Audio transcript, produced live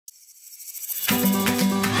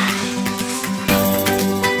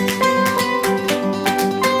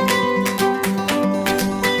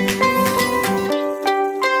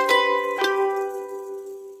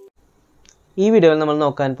ഈ വീഡിയോയിൽ നമ്മൾ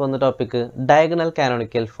നോക്കാൻ പോകുന്ന ടോപ്പിക് ഡയഗണൽ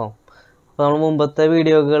കാനോണിക്കൽ ഫോം. അപ്പോൾ നമ്മൾ മുമ്പത്തെ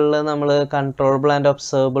വീഡിയോകളിൽ നമ്മൾ controllable and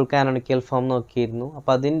observable canonical form നോക്കിയിരുന്നു.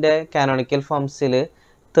 അപ്പോൾ അതിൻ്റെ കാനോണിക്കൽ ഫോംസിൽ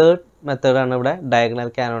തേർഡ് മെത്തേഡാണ് ഇവിടെ ഡയഗണൽ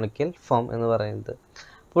കാനോണിക്കൽ ഫോം എന്ന് പറയുന്നത്.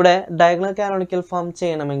 ഇവിടെ ഡയഗണൽ കാനോണിക്കൽ ഫോം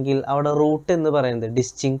ചെയ്യണമെങ്കിൽ അവിടെ റൂട്ട് എന്ന് പറയുന്നത്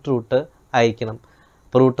ഡിസ്റ്റിങ്ക്റ്റ് റൂട്ട് ആയിരിക്കണം.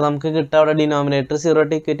 അപ്പോൾ റൂട്ട് നമുക്ക് കിട്ടുക അവിടെ ഡിനോമിനേറ്റർ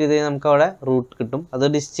 0 ഇക്വേറ്റ് ചെയ്ത് നമുക്ക് അവിടെ റൂട്ട് കിട്ടും. അത്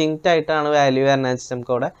ഡിസ്റ്റിങ്ക്റ്റ് ആയിട്ടാണ് വാല്യൂ വരുന്നത് വെച്ചാൽ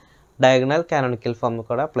നമുക്ക് അവിടെ ഡയഗണൽ കാനോണിക്കൽ ഫോം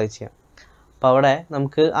നമുക്ക് അവിടെ അപ്ലൈ ചെയ്യാം. അപ്പോൾ അവിടെ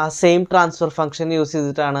നമുക്ക് ആ സെയിം ട്രാൻസ്ഫർ ഫംഗ്ഷൻ യൂസ്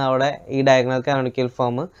ചെയ്തിട്ടാണ് അവിടെ ഈ ഡയഗണൽ കാനോണിക്കൽ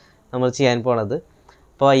ഫോം നമ്മൾ ചെയ്യാൻ പോണത്.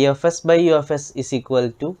 അപ്പോൾ I(s)/U(s) is equal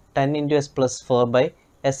to 10 × s +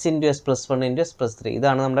 4/s × s + 1 × s + 3.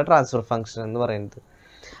 ഇതാണ് നമ്മുടെ ട്രാൻസ്ഫർ ഫംഗ്ഷൻ എന്ന് പറയുന്നത്.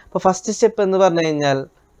 അപ്പോൾ ഫസ്റ്റ് സ്റ്റെപ്പ് എന്ന് പറഞ്ഞു കഴിഞ്ഞാൽ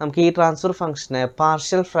നമുക്ക് ഈ ട്രാൻസ്ഫർ ഫംഗ്ഷനെ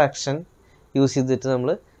പാർഷ്യൽ ഫ്രാക്ഷൻ യൂസ് ചെയ്തിട്ട്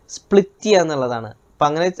നമ്മൾ സ്പ്ലിറ്റ് ചെയ്യുക എന്നുള്ളതാണ്. അപ്പോൾ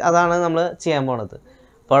അങ്ങനെ അതാണ് നമ്മൾ ചെയ്യാൻ പോണത്.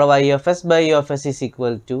 അപ്പോൾ I(s)/U(s) is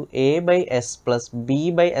equal to a/s +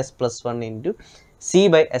 b/s + 1 ×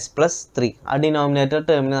 c/s + 3. ആ ഡിനോമിനേറ്റർ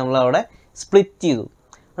ടേമിനെ നമ്മൾ അവിടെ സ്പ്ലിറ്റ് ചെയ്തു.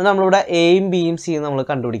 അത് നമ്മളിവിടെ എയും ബിയും സിയും നമ്മൾ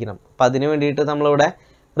കണ്ടുപിടിക്കണം. അപ്പോൾ അതിന് വേണ്ടിയിട്ട് നമ്മളിവിടെ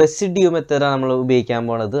റെസിഡ്യൂ മെത്തേഡാണ് നമ്മൾ ഉപയോഗിക്കാൻ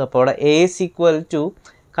പോണത്. അപ്പോൾ അവിടെ a =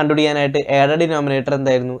 കണ്ടുപിടിക്കാനായിട്ട് എയുടെ ഡിനോമിനേറ്റർ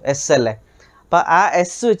എന്തായിരുന്നു? s അല്ലേ. അപ്പോൾ ആ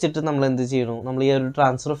s വെച്ചിട്ട് നമ്മൾ എന്ത് ചെയ്യണം? നമ്മൾ ഈ ഒരു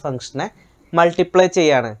ട്രാൻസ്ഫർ ഫംഗ്ഷനെ മൾട്ടിപ്ലൈ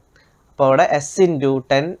ചെയ്യാണ്. അപ്പോൾ അവിടെ s ×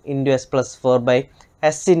 10 × s + 4/s ×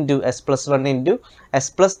 s + 1 × s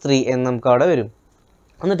 + 3 എന്ന് നമുക്ക് അവിടെ വരും.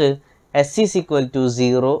 എന്നിട്ട് s =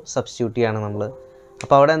 0 സബ്സ്റ്റിറ്റ്യൂട്ട് ചെയ്യാണ് നമ്മൾ.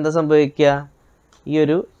 അപ്പോൾ അവിടെ എന്താ സംഭവിക്കുക? ഈ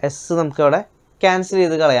ഒരു s നമുക്ക് അവിടെ ക്യാൻസൽ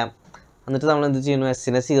ചെയ്ത് കളയാം. എന്നിട്ട് നമ്മൾ എന്ത് ചെയ്യുന്നു?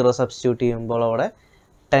 s-നെ 0 സബ്സ്റ്റിറ്റ്യൂട്ട് ചെയ്യുമ്പോൾ അവിടെ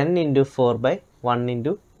 10 × 4/1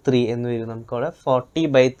 × 3 എന്ന് വരും. നമുക്കവിടെ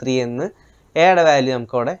 40/3 എന്ന് എയുടെ വാല്യൂ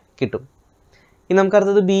നമുക്കവിടെ കിട്ടും. ഇനി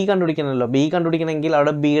നമുക്കടുത്തത് ബി കണ്ടുപിടിക്കണമല്ലോ. ബി കണ്ടുപിടിക്കണമെങ്കിൽ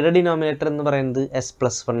അവിടെ ബിയുടെ ഡിനോമിനേറ്റർ എന്ന് പറയുന്നത് s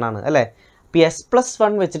 + 1 ആണ് അല്ലേ. അപ്പോൾ s +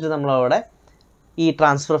 1 വെച്ചിട്ട് നമ്മളവിടെ ഈ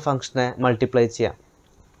ട്രാൻസ്ഫർ ഫംഗ്ഷനെ മൾട്ടിപ്ലൈ ചെയ്യാം.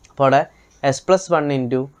 അപ്പോൾ അവിടെ s + 1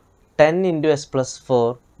 × 10 × s +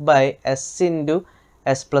 4/s ×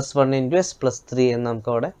 s + 1 × s + 3 എന്ന്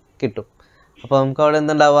നമുക്കവിടെ കിട്ടും. അപ്പോൾ നമുക്കവിടെ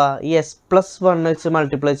എന്തുണ്ടാവുക? ഈ s + 1 വെച്ച്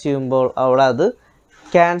മൾട്ടിപ്ലൈ ചെയ്യുമ്പോൾ അവിടെ അത്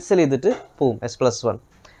ക്യാൻസൽ ചെയ്തിട്ട് പോവും s + 1.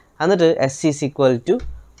 എന്നിട്ട് s =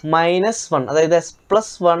 -1, അതായത് s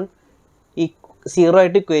 + 1 0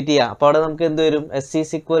 ആയിട്ട് ഇക്വേറ്റ് ചെയ്യാം. അപ്പോൾ അവിടെ നമുക്ക് എന്ത് വരും? s =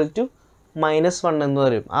 -1 എന്ന്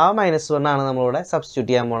വരും. ആ -1 ആണ് നമ്മളിവിടെ സബ്സ്റ്റിറ്റ്യൂട്ട്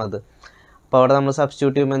ചെയ്യാൻ പോണത്. അപ്പോൾ അവിടെ നമ്മൾ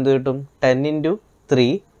സബ്സ്റ്റിറ്റ്യൂട്ട് ചെയ്യുമ്പോൾ എന്ത് കിട്ടും? 10 ×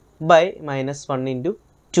 3/-1 ×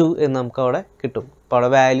 2 എന്ന് നമുക്ക് അവിടെ കിട്ടും. അപ്പോൾ അവിടെ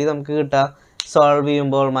വാല്യൂ നമുക്ക് കിട്ടുക സോൾവ്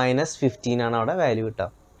ചെയ്യുമ്പോൾ -15 ആണ് അവിടെ വാല്യൂ കിട്ടുക.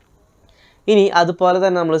 ഇനി അതുപോലെ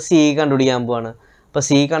തന്നെ നമ്മൾ സി കണ്ടുപിടിക്കാൻ പോവാണ്. അപ്പോൾ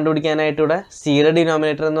സി കണ്ടുപിടിക്കാനായിട്ട് ഇവിടെ സിയുടെ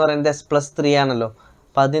ഡിനോമിനേറ്റർ എന്ന് പറയുന്നത് s + 3 ആണല്ലോ.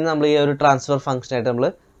 അപ്പോൾ അതിന് നമ്മൾ ഈ ഒരു ട്രാൻസ്ഫർ ഫംഗ്ഷനായിട്ട് നമ്മൾ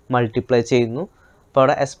മൾട്ടിപ്ലൈ ചെയ്യുന്നു. അപ്പോൾ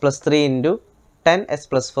അവിടെ s + 3 × 10 s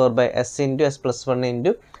 + 4/s × s + 1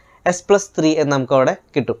 × s + 3 എന്ന് നമുക്ക് അവിടെ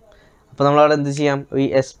കിട്ടും. അപ്പോൾ നമ്മളവിടെ എന്ത് ചെയ്യാം? ഈ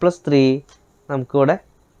s + 3 നമുക്കിവിടെ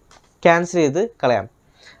ക്യാൻസൽ ചെയ്ത് കളയാം.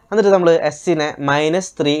 എന്നിട്ട് നമ്മൾ s-നെ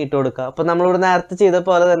 -3 ഇട്ട് കൊടുക്കുക. അപ്പോൾ നമ്മളിവിടെ നേരത്തെ ചെയ്ത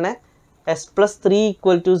പോലെ തന്നെ s + 3 =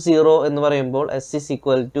 0 എന്ന് പറയുമ്പോൾ s =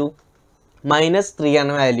 -3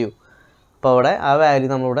 ആണ് വാല്യൂ. അപ്പോൾ അവിടെ ആ വാല്യൂ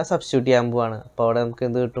നമ്മളിവിടെ സബ്സ്റ്റിറ്റ്യൂട്ട് ചെയ്യാൻ പോവാണ്. അപ്പോൾ അവിടെ നമുക്ക്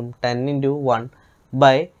എന്ത് കിട്ടും? 10 ×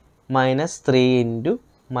 1/-3 ×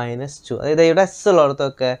 -2. അതായത് ഇവിടെ s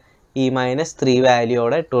ഉള്ളിടത്തൊക്കെ ഈ -3 വാല്യൂ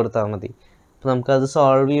അവിടെ ഇട്ട് കൊടുത്താൽ മതി. അപ്പോൾ നമുക്കത്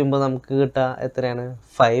സോൾവ് ചെയ്യുമ്പോൾ നമുക്ക് കിട്ടുക എത്രയാണ്?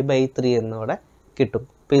 5/3 എന്നിവിടെ കിട്ടും.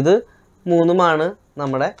 അപ്പോൾ ഇത് മൂന്നുമാണ്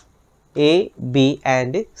നമ്മുടെ എ, ബി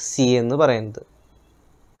ആൻഡ് സി എന്ന് പറയുന്നത്.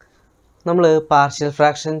 നമ്മൾ പാർഷ്യൽ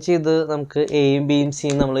ഫ്രാക്ഷൻ ചെയ്ത് നമുക്ക് എയും ബിയും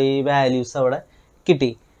സിയും നമ്മൾ ഈ വാല്യൂസ് അവിടെ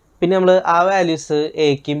കിട്ടി. പിന്നെ നമ്മൾ ആ വാല്യൂസ്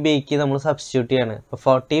എക്കും ബിക്കും നമ്മൾ സബ്സ്റ്റിറ്റ്യൂട്ട് ചെയ്യാണ്. അപ്പോൾ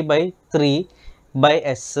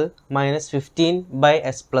 40/3/s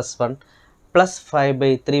 -15/s + 1 +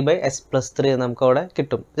 5/3/s + 3 നമുക്ക് അവിടെ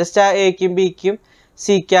കിട്ടും. ജസ്റ്റ് ആ എക്കും ബിക്കും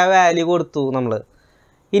സിക്ക് ആ വാല്യൂ കൊടുത്തു നമ്മൾ.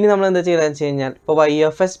 ഇനി നമ്മൾ എന്താ ചെയ്യുകയെന്ന് വെച്ച് കഴിഞ്ഞാൽ ഇപ്പോൾ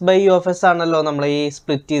I(s)/U(s) ആണല്ലോ നമ്മൾ ഈ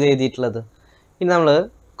സ്പ്ലിറ്റ് ചെയ്ത് എഴുതിയിട്ടുള്ളത്. ഇനി നമ്മൾ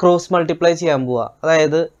ക്രോസ് മൾട്ടിപ്ലൈ ചെയ്യാൻ പോവുക.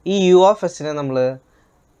 അതായത് ഈ U(s)നെ നമ്മൾ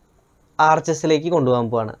RHS-ലേക്ക് കൊണ്ടുപോകാൻ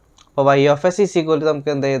പോവാണ്. അപ്പോൾ Y(s) = നമുക്ക്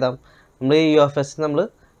എന്ത് എഴുതാം? നമ്മൾ ഈ U(s) നമ്മൾ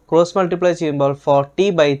ക്രോസ് മൾട്ടിപ്ലൈ ചെയ്യുമ്പോൾ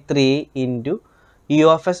 40/3 ×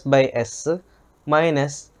 U(s/s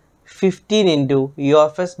 -15 ×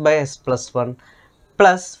 U(s/s + 1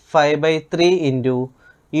 + 5/3 ×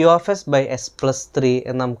 U(s/s + 3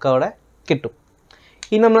 എന്ന് നമുക്ക് അവിടെ കിട്ടും.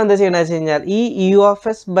 ഇനി നമ്മൾ എന്താ ചെയ്യണമെന്ന് വെച്ച് കഴിഞ്ഞാൽ ഈ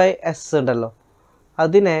U(s/s) ഉണ്ടല്ലോ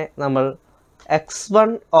അതിനെ നമ്മൾ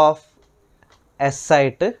x1(s)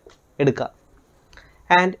 ആയിട്ട് എടുക്കുക.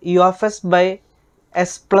 ആൻഡ് U(s/s +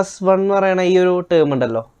 1 എന്ന് പറയുന്ന ഈ ഒരു ടേം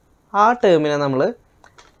ഉണ്ടല്ലോ ആ ടേമിനെ നമ്മൾ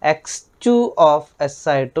x2(s)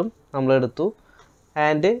 ആയിട്ടും നമ്മൾ എടുത്തു.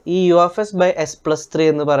 ആൻഡ് ഈ U(s/s + 3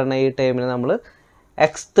 എന്ന് പറയുന്ന ഈ ടേമിനെ നമ്മൾ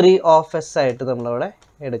x3(s) ആയിട്ട് നമ്മളവിടെ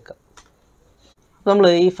എടുക്കുക. നമ്മൾ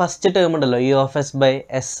ഈ ഫസ്റ്റ് ടേം ഉണ്ടല്ലോ U of S by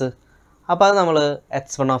S, അപ്പോൾ അത് നമ്മൾ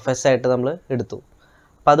x1 ഓഫ് എസ് ആയിട്ട് നമ്മൾ എടുത്തു.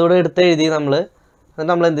 അപ്പോൾ അതുകൂടെ എടുത്ത് എഴുതി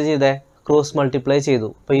നമ്മൾ എന്ത് ചെയ്തേ, ക്രോസ് മൾട്ടിപ്ലൈ ചെയ്തു.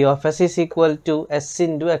 അപ്പോൾ U of S is equal to S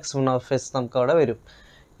into x1 of S നമുക്ക് അവിടെ വരും.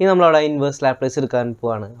 ഇനി നമ്മളവിടെ ഇൻവേഴ്സ് ലാപ്ലേസ് എടുക്കാൻ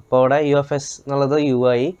പോവാണ്. അപ്പോൾ അവിടെ യു ഓഫ് എസ് എന്നുള്ളത് യു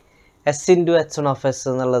ആയി, S into x1 of S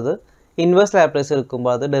എന്നുള്ളത് ഇൻവേഴ്സ് ലാപ്ലേസ്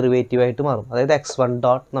എടുക്കുമ്പോൾ അത് ഡെറിവേറ്റീവായിട്ട് മാറും. അതായത് x1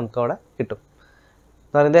 ഡോട്ട് നമുക്കവിടെ കിട്ടും.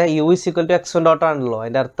 എന്ന് പറയുന്നത് U is equal to x1 dot ആണല്ലോ,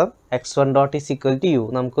 അതിൻ്റെ അർത്ഥം x1 dot is equal to you.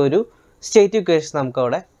 നമുക്കൊരു സ്റ്റേറ്റ് ഇക്വേഷൻ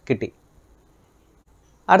നമുക്കവിടെ കിട്ടി.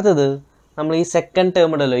 അടുത്തത് നമ്മൾ ഈ സെക്കൻഡ് ടേം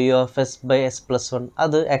ഉണ്ടല്ലോ U of S by S plus one,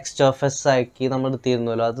 അത് എക്സ് ഓഫ് എസ് ആക്കി നമ്മൾ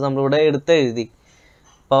എടുത്തിരുന്നല്ലോ, അത് നമ്മളിവിടെ എഴുതി.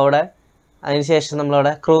 അപ്പോൾ അവിടെ അതിന് ശേഷം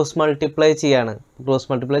നമ്മളവിടെ ക്രോസ് മൾട്ടിപ്ലൈ ചെയ്യാണ്. ക്രോസ്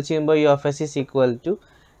മൾട്ടിപ്ലൈ ചെയ്യുമ്പോൾ U of S is equal to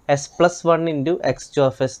S plus one into X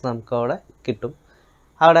of S നമുക്കവിടെ കിട്ടും.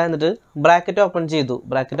 അവിടെ എന്നിട്ട് ബ്രാക്കറ്റ് ഓപ്പൺ ചെയ്തു.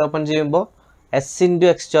 ബ്രാക്കറ്റ് ഓപ്പൺ ചെയ്യുമ്പോൾ S into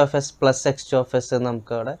X of S plus X of S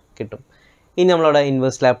നമുക്കവിടെ കിട്ടും. ഇനി നമ്മളവിടെ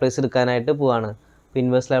ഇൻവേഴ്സ് ലാപ്ലേസ് എടുക്കാനായിട്ട് പോവാണ്. അപ്പോൾ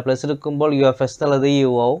ഇൻവേഴ്സ് ലാപ്ലേസ് എടുക്കുമ്പോൾ യു ഓഫ് എസ് എന്നുള്ളത്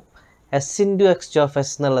യു ആവും, S into X of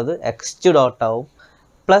S എന്നുള്ളത് എക്സ് ടു ഡോട്ട് ആവും,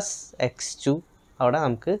 പ്ലസ് എക്സ് ടു അവിടെ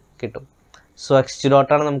നമുക്ക് കിട്ടും. സോ എക്സ് ടു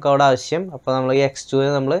ഡോട്ടാണ് നമുക്ക് അവിടെ ആവശ്യം. അപ്പോൾ നമ്മൾ ഈ എക്സ്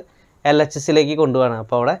ടുവിനെ നമ്മൾ എൽ എച്ച് എസിലേക്ക് കൊണ്ടുപോകണം.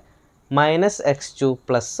 അപ്പോൾ അവിടെ minus X two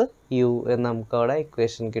plus U എന്ന് നമുക്ക് അവിടെ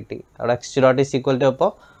ഇക്വേഷൻ കിട്ടി. അവിടെ X two dot is equal to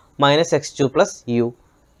അപ്പോൾ minus X two plus U.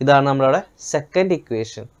 ഇതാണ് നമ്മളവിടെ സെക്കൻഡ്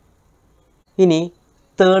ഇക്വേഷൻ. ഇനി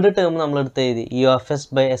തേർഡ് ടേം നമ്മൾ എടുത്ത് എഴുതി, U of S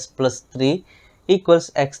by S plus three equals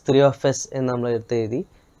X three of S എന്ന് നമ്മൾ എടുത്ത് എഴുതി.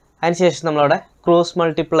 അതിനുശേഷം നമ്മളവിടെ ക്രോസ്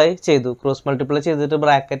മൾട്ടിപ്ലൈ ചെയ്തു. ക്രോസ് മൾട്ടിപ്ലൈ ചെയ്തിട്ട്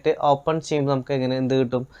ബ്രാക്കറ്റ് ഓപ്പൺ ചെയ്യുമ്പോൾ നമുക്ക് എങ്ങനെ എന്ത്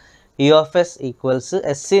കിട്ടും, U of S equals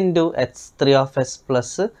S into X three of S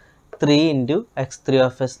plus three into X three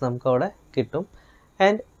of S നമുക്ക് അവിടെ കിട്ടും.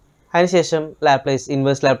 ആൻഡ് അതിനുശേഷം ലാപ്ലേസ്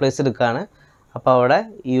ഇൻവേഴ്സ് ലാപ്ലേസ് എടുക്കുകയാണ്. അപ്പോൾ അവിടെ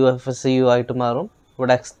യു എഫ് എസ് യു ആയിട്ട് മാറും,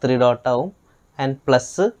 ഇവിടെ എക്സ് ത്രീ ഡോട്ട് ആവും, and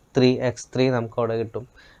plus three X three നമുക്ക് അവിടെ കിട്ടും.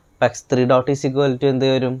 അപ്പോൾ X three dot is equal to എന്ത്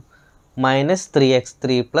വരും, minus three X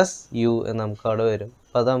three plus U എന്ന് നമുക്ക് അവിടെ വരും.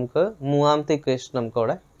 അപ്പോൾ അത് നമുക്ക് മൂന്നാമത്തെ ഇക്വേഷൻ നമുക്ക്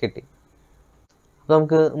അവിടെ കിട്ടി. അപ്പോൾ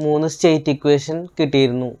നമുക്ക് മൂന്ന് സ്റ്റേറ്റ് ഇക്വേഷൻ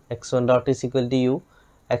കിട്ടിയിരുന്നു. X one dot is equal to you,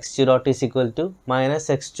 X two dot is equal to minus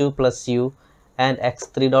X two plus U, and X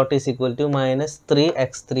three dot is equal to minus three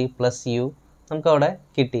X three plus U നമുക്കവിടെ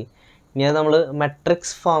കിട്ടി. ഇനി അത് നമ്മൾ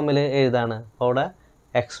matrix ഫോമിൽ എഴുതാണ്. അപ്പോൾ അവിടെ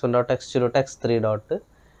X one dot X two dot X three dot,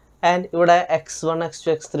 and ഇവിടെ X one X to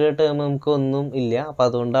X three term നമുക്ക് ഒന്നും ഇല്ല. അപ്പോൾ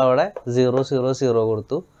അതുകൊണ്ട് അവിടെ 0 0 0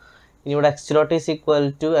 കൊടുത്തു. ഇനി ഇവിടെ X two dot is equal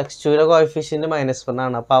to X ടുവിൻ്റെ കോഎഫിഷ്യൻറ്റ് -1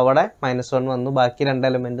 ആണ്. അപ്പോൾ അവിടെ -1 വന്നു, ബാക്കി രണ്ട്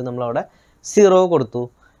എലമെൻറ്റ് നമ്മളവിടെ 0 കൊടുത്തു.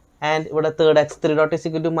 ആൻഡ് ഇവിടെ third X three dot is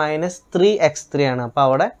equal to -3 x3 ആണ്. അപ്പോൾ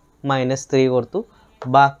അവിടെ -3 കൊടുത്തു,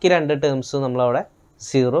 ബാക്കി രണ്ട് ടേംസും നമ്മളവിടെ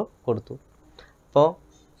 0 കൊടുത്തു. അപ്പോൾ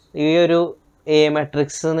ഈ ഒരു എ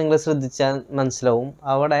മെട്രിക്സ് നിങ്ങൾ ശ്രദ്ധിച്ചാൽ മനസ്സിലാവും,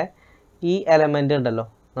 അവിടെ ഈ എലമെൻ്റ് ഉണ്ടല്ലോ,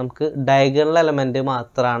 നമുക്ക് ഡയഗണൽ എലമെൻറ്റ്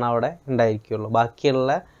മാത്രമാണ് അവിടെ ഉണ്ടായിരിക്കുള്ളൂ.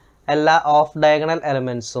 ബാക്കിയുള്ള എല്ലാ ഓഫ് ഡയഗണൽ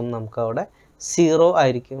എലമെൻറ്റ്സും നമുക്കവിടെ 0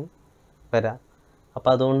 ആയിരിക്കും വരാം.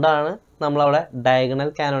 അപ്പോൾ അതുകൊണ്ടാണ് നമ്മളവിടെ ഡയഗണൽ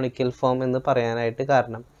കാനോണിക്കൽ ഫോം എന്ന് പറയാനായിട്ട്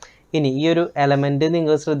കാരണം. ഇനി ഈ ഒരു എലമെൻറ്റ്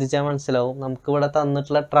നിങ്ങൾ ശ്രദ്ധിച്ചാൽ മനസ്സിലാവും, നമുക്കിവിടെ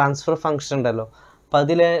തന്നിട്ടുള്ള ട്രാൻസ്ഫർ ഫംഗ്ഷൻ ഉണ്ടല്ലോ, അപ്പോൾ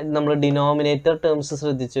അതിൽ നമ്മൾ ഡിനോമിനേറ്റർ ടേംസ്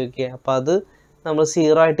ശ്രദ്ധിച്ച് നോക്കിയാൽ, അപ്പോൾ അത് നമ്മൾ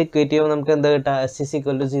 0 ആയിട്ട് ഇക്വേറ്റ് ചെയ്യുമ്പോൾ നമുക്ക് എന്താ കിട്ടുക, S is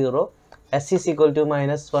equal to 0, S is equal to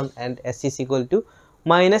 -1 and S is equal to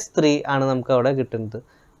 -3 ആണ് നമുക്ക് അവിടെ കിട്ടുന്നത്.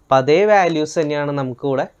 അപ്പോൾ അതേ വാല്യൂസ് തന്നെയാണ് നമുക്ക്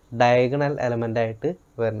ഇവിടെ ഡയഗണൽ എലമെൻ്റ് ആയിട്ട്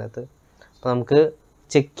വരുന്നത്. അപ്പോൾ നമുക്ക്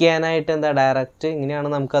ചെക്ക് ചെയ്യാനായിട്ട് എന്താ, ഡയറക്റ്റ് ഇങ്ങനെയാണ്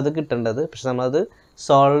നമുക്കത് കിട്ടേണ്ടത്. പക്ഷെ നമ്മളത്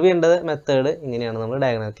സോൾവ് ചെയ്യേണ്ടത് മെത്തേഡ് ഇങ്ങനെയാണ്, നമ്മൾ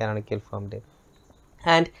diagonal canonical ഫോമിൻ്റെ.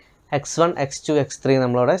 And x1 x2 x3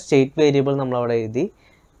 നമ്മളവിടെ സ്റ്റേറ്റ് വേരിയബിൾ നമ്മളവിടെ എഴുതി.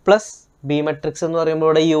 പ്ലസ് ബി മെട്രിക്സ് എന്ന് പറയുമ്പോൾ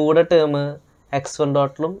ഇവിടെ യുടെ ടേം x1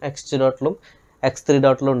 ഡോട്ടിലും x2 ഡോട്ടിലും x3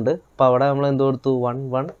 ഡോട്ടിലും ഉണ്ട്. അപ്പോൾ അവിടെ നമ്മൾ എന്ത് കൊടുത്തു, 1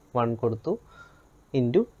 1 1 കൊടുത്തു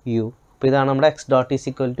ഇൻറ്റു യു. അപ്പോൾ ഇതാണ് നമ്മുടെ X dot is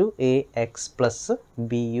equal to A X plus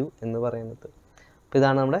B U എന്ന് പറയുന്നത്. അപ്പോൾ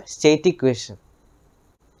ഇതാണ് നമ്മുടെ സ്റ്റേറ്റ് ഇക്വേഷൻ.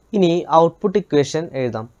 ഇനി ഔട്ട്പുട്ട് ഇക്വേഷൻ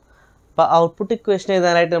എഴുതാം. അപ്പോൾ ഔട്ട്പുട്ട് ഇക്വേഷൻ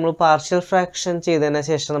എഴുതാനായിട്ട് നമ്മൾ പാർഷ്യൽ ഫ്രാക്ഷൻ ചെയ്തതിന്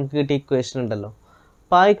ശേഷം നമുക്ക് കിട്ടിയ ഇക്വേഷൻ ഉണ്ടല്ലോ,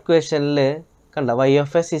 അപ്പോൾ ആ ഇക്വേഷനിൽ കണ്ട y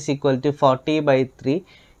of S is equal to 40/3,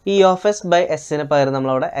 ഈ ഓഫ് എസ് ബൈ എസ്സിന് പകരം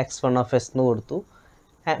നമ്മളവിടെ x1 ഓഫ് എസ് എന്ന് കൊടുത്തു,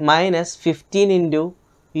 -15 into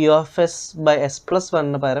U of S by S plus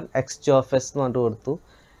 1ന് പകരം x2 ഓഫ് എസ് എന്ന് പറഞ്ഞിട്ട് കൊടുത്തു,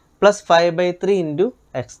 plus 5/3 into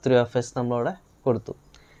x3 of S നമ്മളവിടെ കൊടുത്തു.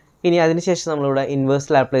 ഇനി അതിനുശേഷം നമ്മളിവിടെ ഇൻവേഴ്സ്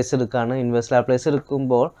ലാപ്ലേസ് എടുക്കുകയാണ്. ഇൻവേഴ്സ് ലാപ്ലേസ്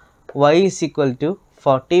എടുക്കുമ്പോൾ y is equal to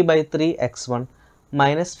 40/3 x1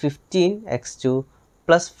 -15 x2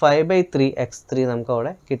 plus 5/3 x3 നമുക്ക്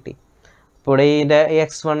അവിടെ കിട്ടി. അപ്പോൾ ഇവിടെ ഇതിൻ്റെ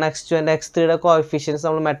x1 x2 ആൻഡ് x3യുടെ കോഎഫിഷ്യൻസ്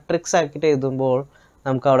നമ്മൾ മെട്രിക്സ് ആക്കിയിട്ട് എഴുതുമ്പോൾ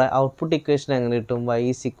നമുക്ക് അവിടെ ഔട്ട്പുട്ട് ഇക്വേഷൻ എങ്ങനെ കിട്ടും, y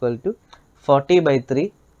is equal to 40/3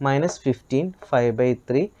 -15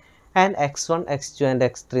 5/3 and x1 x2 and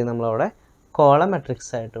x3 നമ്മളവിടെ കോളം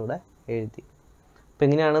മെട്രിക്സ് ആയിട്ട് ഇവിടെ എഴുതി. അപ്പോൾ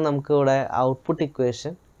ഇങ്ങനെയാണ് നമുക്ക് ഇവിടെ ഔട്ട്പുട്ട്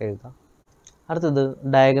ഇക്വേഷൻ എഴുതാം. അടുത്തത്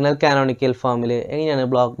ഡയഗണൽ കാനോണിക്കൽ ഫോമിൽ എങ്ങനെയാണ്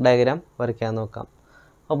ബ്ലോക്ക് ഡയഗ്രാം വരയ്ക്കാൻ നോക്കാം.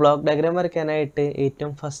 അപ്പോൾ ബ്ലോക്ക് ഡയഗ്രാം വരയ്ക്കാനായിട്ട്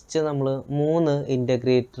ഏറ്റവും ഫസ്റ്റ് നമ്മൾ 3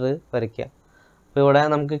 ഇൻ്റഗ്രേറ്റർ വരയ്ക്കുക. അപ്പോൾ ഇവിടെ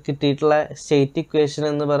നമുക്ക് കിട്ടിയിട്ടുള്ള സ്റ്റേറ്റ് ഇക്വേഷൻ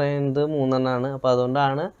എന്ന് പറയുന്നത് 3 എണ്ണമാണ്. അപ്പോൾ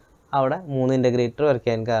അതുകൊണ്ടാണ് അവിടെ 3 ഇൻ്റഗ്രേറ്റർ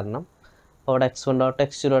വരയ്ക്കാൻ കാരണം. അപ്പോൾ അവിടെ x1 dot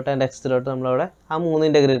x2 dot and x3 dot നമ്മളവിടെ ആ 3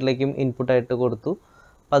 ഇൻ്റഗ്രേറ്ററിലേക്കും ഇൻപുട്ടായിട്ട് കൊടുത്തു.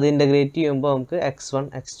 അപ്പോൾ അത് ഇൻ്റഗ്രേറ്റ് ചെയ്യുമ്പോൾ നമുക്ക് x1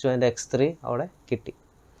 x2 ആൻഡ് x3 അവിടെ കിട്ടി.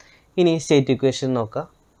 ഇനി സ്റ്റേറ്റ് ഇക്വേഷൻ നോക്കാം.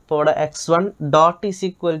 അപ്പോൾ അവിടെ x1 dot is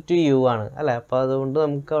equal to you ആണ് അല്ലേ. അപ്പോൾ അതുകൊണ്ട്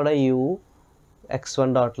നമുക്ക് അവിടെ യു x1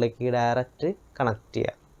 ഡോട്ടിലേക്ക് ഡയറക്റ്റ് കണക്ട്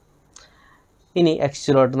ചെയ്യാം. ഇനി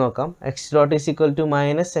x2 ഡോട്ട് നോക്കാം. x2 dot is equal to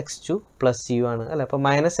minus x2 plus U ആണ് അല്ലേ. അപ്പോൾ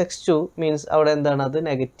മൈനസ് x2 മീൻസ് അവിടെ എന്താണ്, അത്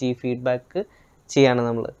നെഗറ്റീവ് ഫീഡ്ബാക്ക് ചെയ്യാണ്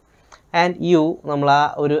നമ്മൾ. ആൻഡ് യു നമ്മൾ ആ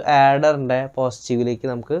ഒരു ആഡറിൻ്റെ പോസിറ്റീവിലേക്ക്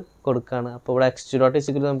നമുക്ക് കൊടുക്കുകയാണ്. അപ്പോൾ ഇവിടെ x2 ഡോട്ട് ഈസ്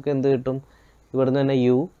ഈക്വൽ നമുക്ക് എന്ത് കിട്ടും, ഇവിടുന്ന് തന്നെ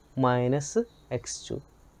യു മൈനസ് x2.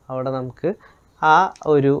 അവിടെ നമുക്ക് ആ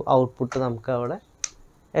ഒരു ഔട്ട്പുട്ട് നമുക്ക് അവിടെ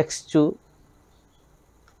x2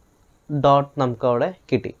 ഡോട്ട് നമുക്ക് അവിടെ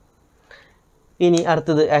കിട്ടി. ഇനി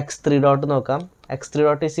അടുത്തത് x3 ഡോട്ട് നോക്കാം. x3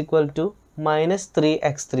 dot is equal to minus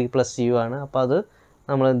 3x3 plus U ആണ്. അപ്പോൾ അത്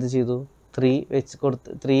നമ്മൾ എന്ത് ചെയ്തു, 3 വെച്ച് കൊടുത്ത്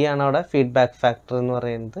 3 ആണ് അവിടെ ഫീഡ്ബാക്ക് ഫാക്ടർ എന്ന്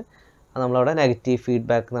പറയുന്നത്. അത് നമ്മളവിടെ നെഗറ്റീവ്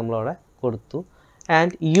ഫീഡ്ബാക്ക് നമ്മളവിടെ കൊടുത്തു.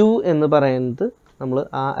 ആൻഡ് യു എന്ന് പറയുന്നത് നമ്മൾ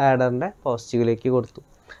ആ ആഡറിൻ്റെ പോസിറ്റീവിലേക്ക് കൊടുത്തു.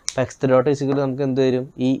 അപ്പോൾ x3 ഡോട്ട് ഈസ് ഈക്വൽ നമുക്ക് എന്ത് വരും,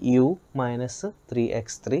 ഈ യു മൈനസ്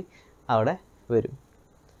 3x3 അവിടെ വരും.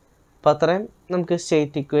 അപ്പോൾ അത്രയും നമുക്ക്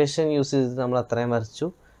സ്റ്റേറ്റ് ഇക്വേഷൻ യൂസ് ചെയ്ത് നമ്മൾ അത്രയും വരച്ചു.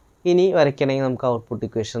 ഇനി വരയ്ക്കണമെങ്കിൽ നമുക്ക് ഔട്ട്പുട്ട്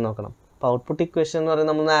ഇക്വേഷൻ നോക്കണം. അപ്പോൾ ഔട്ട്പുട്ട് ഇക്വേഷൻ എന്ന്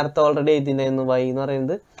പറയുന്നത് നമ്മൾ നേരത്തെ ഓൾറെഡി എഴുതിയിട്ടുണ്ടായിരുന്നു. y എന്ന്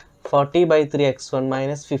പറയുന്നത് 40/3x1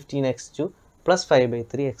 minus 15x2 plus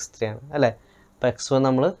 5/3x3 ആണ് അല്ലേ. അപ്പോൾ x1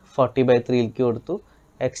 നമ്മൾ 40/3ലേക്ക് കൊടുത്തു,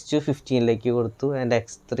 x2 15ലേക്ക് കൊടുത്തു, ആൻഡ്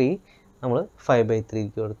x3 നമ്മൾ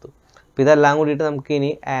 5/3ലേക്ക് കൊടുത്തു. അപ്പോൾ ഇതെല്ലാം കൂടിയിട്ട് നമുക്ക് ഇനി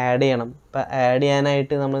ആഡ് ചെയ്യണം. അപ്പോൾ ആഡ്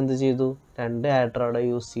ചെയ്യാനായിട്ട് നമ്മൾ എന്ത് ചെയ്തു, 2 ആഡർ അവിടെ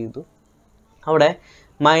യൂസ് ചെയ്തു. അവിടെ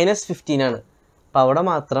മൈനസ് 15 ആണ്. അപ്പോൾ അവിടെ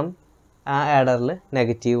മാത്രം ആ ആഡറിൽ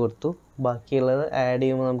നെഗറ്റീവ് കൊടുത്തു. ബാക്കിയുള്ളത് ആഡ്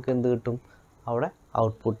ചെയ്യുമ്പോൾ നമുക്ക് എന്ത് കിട്ടും, അവിടെ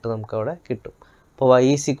ഔട്ട്പുട്ട് നമുക്ക് അവിടെ കിട്ടും. അപ്പോൾ y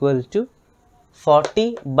is equal to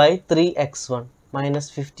 40/3x1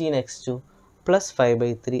 minus 15x2 plus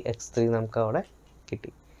 5/3x3 നമുക്ക് അവിടെ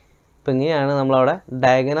കിട്ടി. അപ്പോൾ ഇങ്ങനെയാണ് നമ്മളവിടെ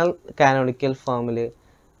ഡയഗണൽ കാനോണിക്കൽ ഫോമിൽ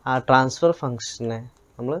ആ ട്രാൻസ്ഫർ ഫംഗ്ഷനെ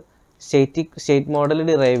നമ്മൾ സ്റ്റേറ്റ് മോഡൽ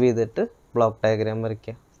ഡിറൈവ് ചെയ്തിട്ട് ബ്ലോക്ക് ഡയഗ്രാം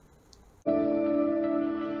വരയ്ക്കുക.